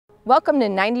Welcome to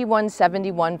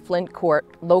 9171 Flint Court,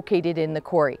 located in the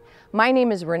Quarry. My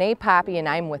name is Renee Poppie and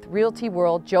I'm with Realty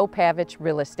World Joe Pavich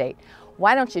Real Estate.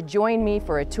 Why don't you join me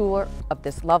for a tour of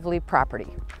this lovely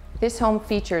property? This home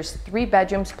features 3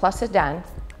 bedrooms plus a den,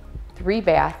 3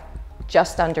 bath,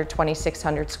 just under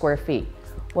 2,600 square feet.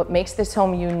 What makes this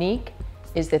home unique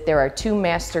is that there are 2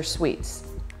 master suites,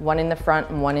 one in the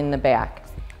front and one in the back.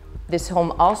 This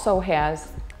home also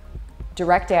has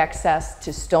direct access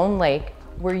to Stone Lake,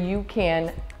 where you can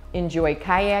enjoy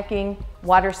kayaking,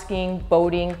 water skiing,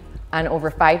 boating on over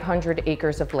 500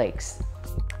 acres of lakes.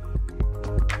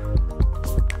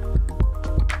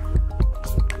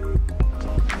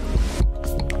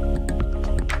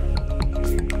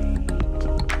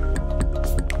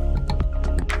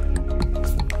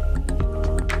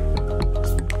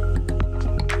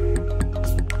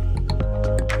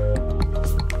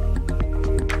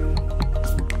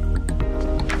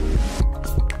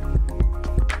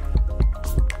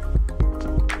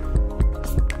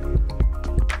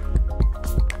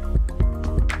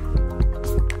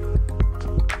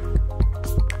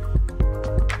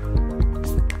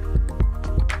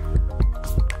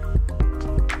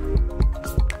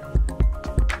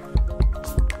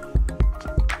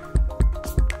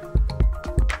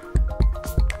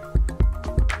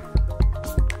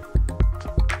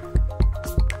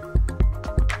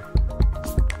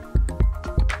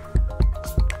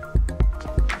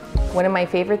 One of my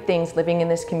favorite things living in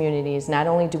this community is not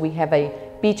only do we have a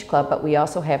beach club, but we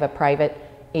also have a private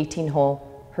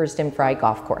 18-hole Hurston Fry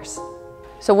golf course.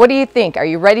 So what do you think? Are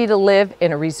you ready to live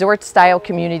in a resort-style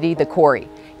community, the Quarry?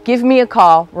 Give me a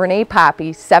call, Renee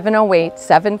Poppie,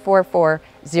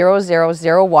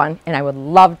 708-744-0001, and I would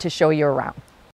love to show you around.